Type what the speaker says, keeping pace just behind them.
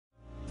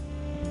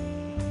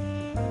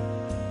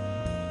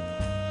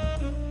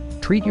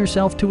treat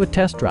yourself to a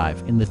test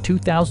drive in the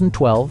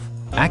 2012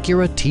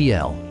 Acura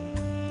TL.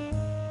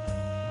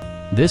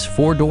 This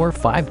four-door,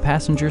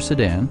 five-passenger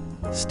sedan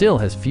still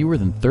has fewer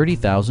than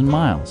 30,000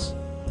 miles.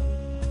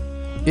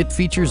 It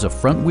features a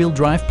front-wheel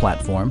drive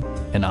platform,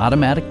 an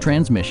automatic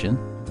transmission,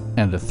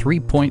 and a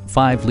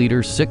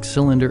 3.5-liter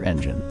six-cylinder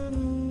engine.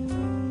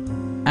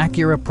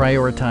 Acura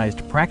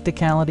prioritized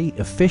practicality,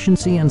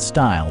 efficiency, and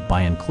style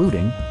by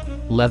including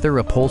leather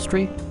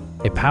upholstery,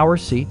 a power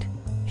seat,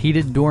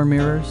 heated door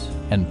mirrors,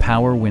 and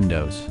power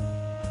windows.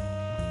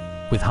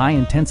 With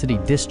high-intensity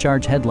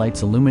discharge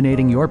headlights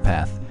illuminating your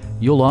path,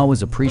 you'll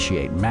always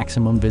appreciate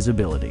maximum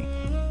visibility.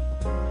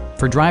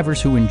 For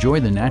drivers who enjoy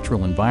the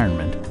natural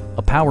environment,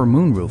 a power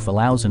moonroof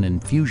allows an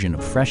infusion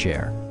of fresh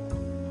air.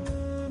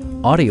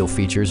 Audio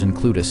features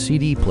include a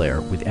CD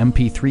player with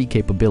MP3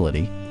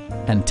 capability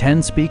and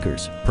 10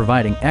 speakers,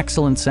 providing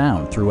excellent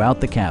sound throughout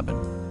the cabin.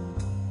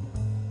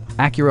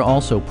 Acura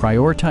also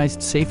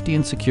prioritized safety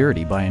and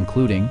security by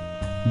including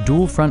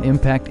dual front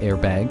impact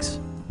airbags,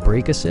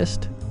 brake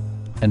assist,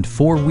 and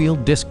four-wheel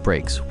disc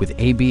brakes with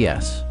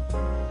ABS.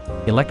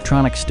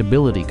 Electronic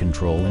stability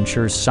control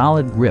ensures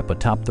solid grip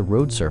atop the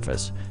road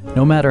surface,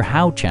 no matter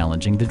how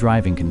challenging the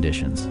driving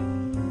conditions.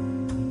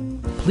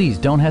 Please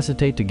don't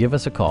hesitate to give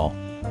us a call